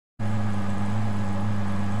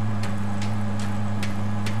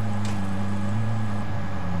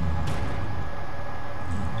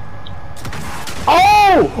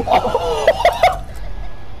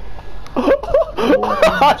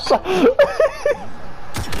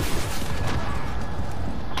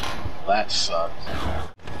That sucked.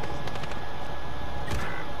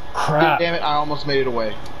 Crap. Damn it, I almost made it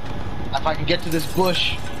away. If I can get to this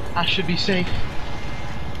bush, I should be safe.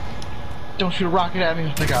 Don't shoot a rocket at me.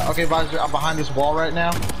 Oh my god. Okay, Visor, I'm behind this wall right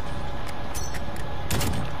now.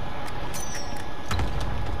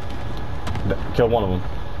 Killed one of them.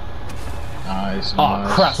 Nice, Oh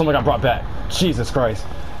nice. crap, someone got brought back. Jesus Christ.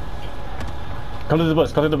 Come to the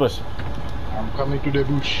bush, come to the bush. I'm coming to the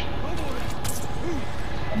bush.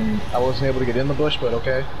 I mean, I wasn't able to get in the bush, but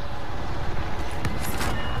okay.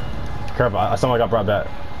 Careful, someone got brought back.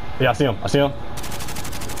 Yeah, I see him, I see him.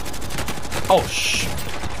 Oh, shh.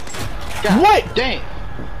 God, what? Dang.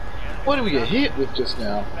 What did we get hit with just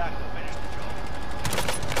now?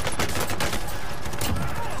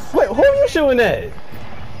 Wait, who are you shooting at?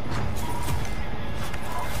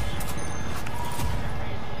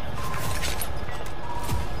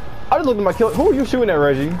 I just looked at my kill. Who are you shooting at,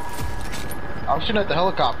 Reggie? I was shooting at the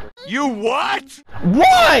helicopter. You what?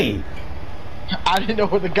 Why? I didn't know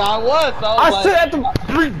where the guy was. So I like, said at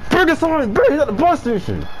the bring someone, bring at the bus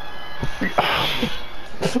station.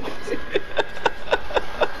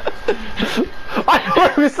 I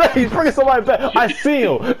heard you say he's bringing somebody back. I see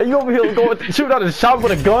him, and you over here going shoot out a shot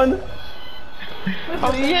with a gun.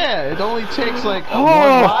 Oh yeah, it only takes like one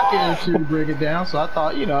rocket or two to bring it down. So I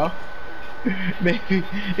thought, you know, maybe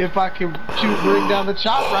if I can bring down the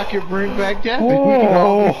chopper, I can bring back Devin. We can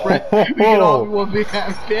all be friends. We can all be one big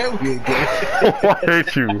happy family again. I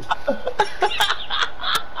hate you.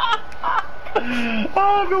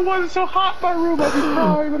 Oh, no one's so hot in my room. I'd be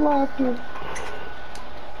crying with laughter.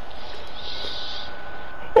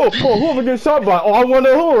 Oh, whoever gets shot by? Oh, I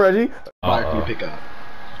wonder who already. Fire for you to pick up.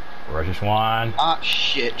 Reggie Swan. Ah,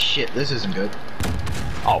 shit. This isn't good.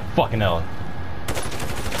 Oh, fucking hell.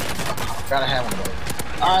 Gotta have one of those.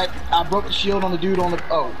 Alright, I broke the shield on the dude on the.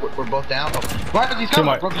 Oh, we're both down. Oh, right, he's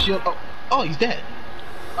coming. I broke the shield. Oh, he's dead.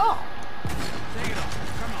 Oh.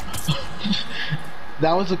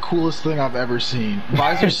 That was the coolest thing I've ever seen.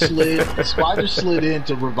 Visor slid in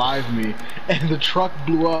to revive me, and the truck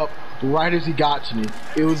blew up right as he got to me.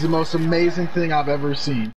 It was the most amazing thing I've ever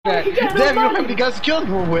seen. Damn, you don't have any guns to kill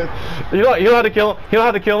him with. You don't have to kill him. You don't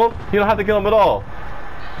have to kill him. You don't have to kill him at all.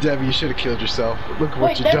 Debbie, you should have killed yourself. Look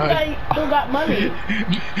what you've done. Wait, that guy don't got money.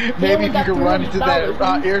 Maybe if you could run into that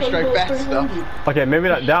airstrike fast enough. Okay, maybe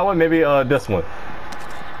not that one. Maybe this one.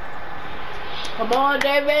 Come on,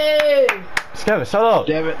 David. Kevin, shut up.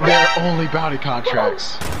 Damn it, they're only bounty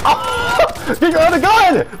contracts. You got a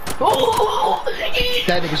gun!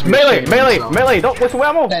 That nigga should be ashamed of himself. Melee, don't waste your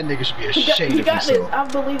ammo. That nigga should be ashamed You of got himself. this.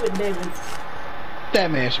 I believe it, David.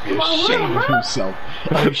 That man should be ashamed of himself.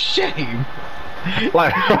 Ashamed.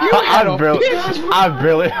 Like, I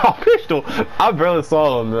barely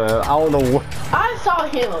saw him, man. I don't know what. I saw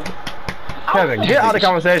him. Kevin, get out of the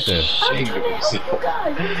conversation. I'm trying to help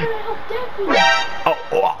you guys. I'm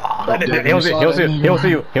trying to help David. He don't see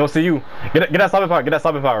you. He don't see you. Get that stopping power. Get that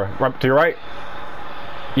stopping power. Right to your right.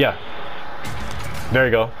 Yeah. There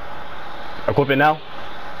you go. Equip it now.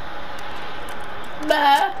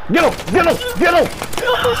 Nah. Get him! Get him! Get him!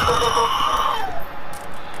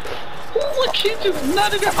 Look, he just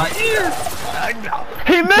nutted at my ear.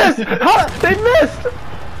 He missed! Huh? They missed!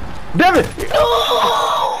 Devin!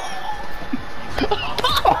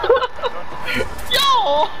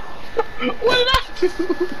 Yo! What did I do?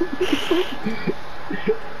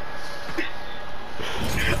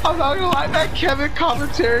 I'm not gonna lie, that Kevin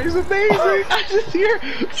commentary is amazing. I just hear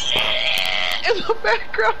in the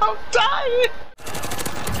background, I'm dying.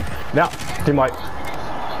 Now, team Mike.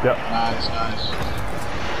 Yep. Nice.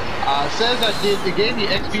 It says I did. It gave me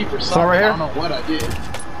XP for something. Right here? I don't know what I did.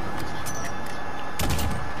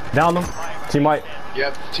 Down them. Team Mike.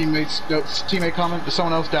 Yep. Teammate comment. There's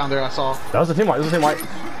someone else down there. I saw. That was a team Mike. That was a team Mike.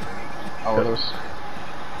 Oh, Yep. those.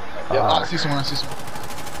 Yep. I see someone.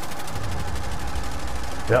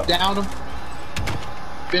 Yep. Downed them.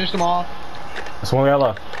 Finished them all. That's one we got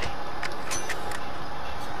left.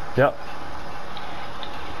 Yep.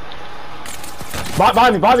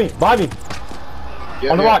 Behind me.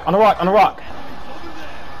 Yep, on the rock.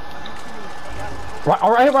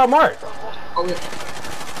 Right here, Mark. Oh yeah.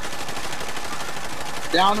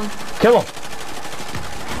 Down him. Kill him.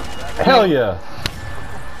 Hell yeah.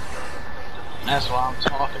 That's what I'm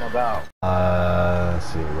talking about. Let's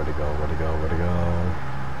see, where'd it go?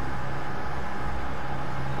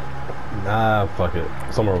 Nah, fuck it.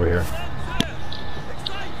 Somewhere over here.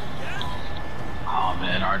 Oh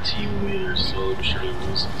man, our team leader slowly but surely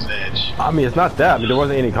losing his edge. I mean, it's not that. I mean, there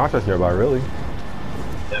wasn't any contrast nearby, really.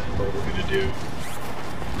 Definitely what we're gonna do.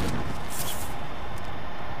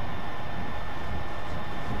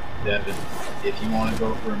 Devin, if you want to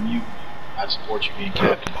go for a mute, I support you being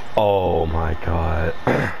captain. Oh my god.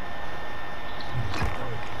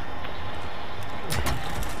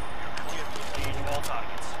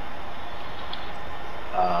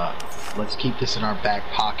 Let's keep this in our back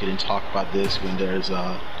pocket and talk about this when there's in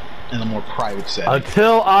a more private setting.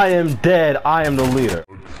 Until I am dead, I am the leader.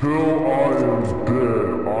 Until I am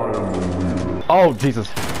dead, I am the leader. Oh Jesus.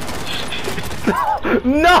 No!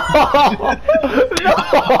 No!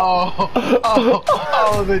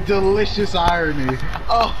 Oh, the delicious irony.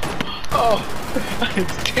 Oh,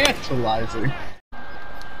 it's tantalizing.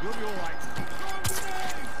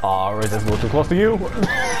 Oh, Ray, that's a little too close to you.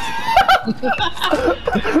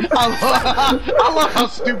 I love how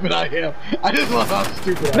stupid I am. I just love how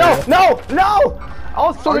stupid I am. No! I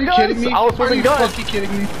was swinging guns. Kidding me? I was swinging guns. Are you fucking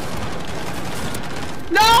kidding me?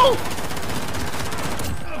 No!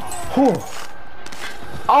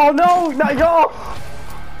 Oh no, not y'all!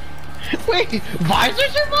 Wait, Visor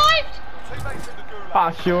survived?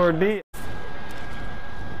 I sure did.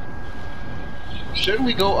 Shouldn't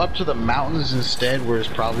we go up to the mountains instead, where there's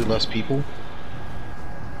probably less people?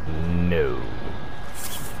 No.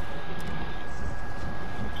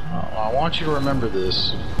 Oh, I want you to remember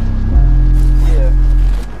this. Yeah.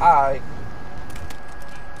 Alright.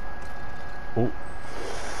 Ooh.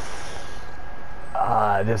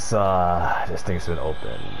 This thing's been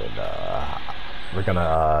opened, and we're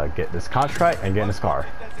gonna get this contract and get in this car.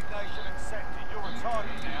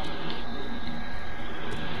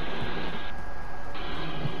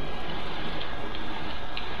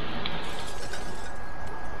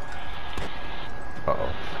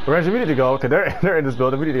 Uh-oh. Reggie, we need to go, because they're in this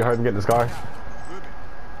building. We need to hurry and get in this car.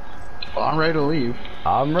 Well, I'm ready to leave.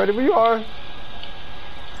 I'm ready when you are.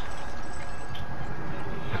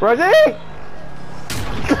 Reggie!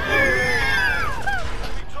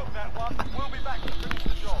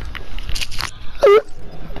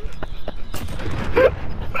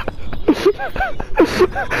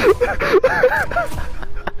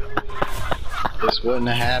 This wouldn't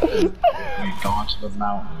have happened if we'd gone to the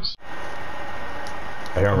mountains.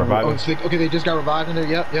 I hear him reviving. Oh, okay, they just got revived in there.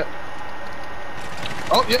 Yep.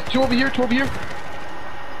 Oh, yep, two over here. Two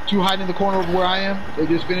hiding in the corner of where I am. They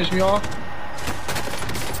just finished me off.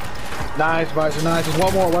 Nice, Visor, nice. There's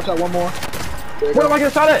one more. Watch out, one more. Where am I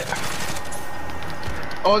getting shot at?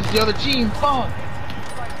 Oh, it's the other team. Fuck.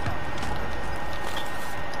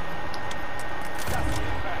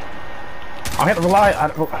 I have to rely. I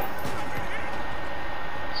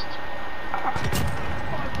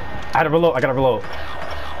had to reload. I gotta reload.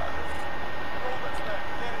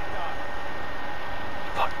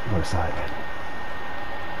 Fuck, I'm on the side.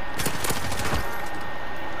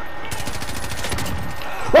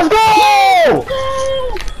 Let's go!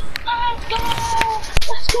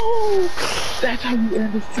 Let's go! That's how you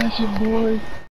end the session, boys.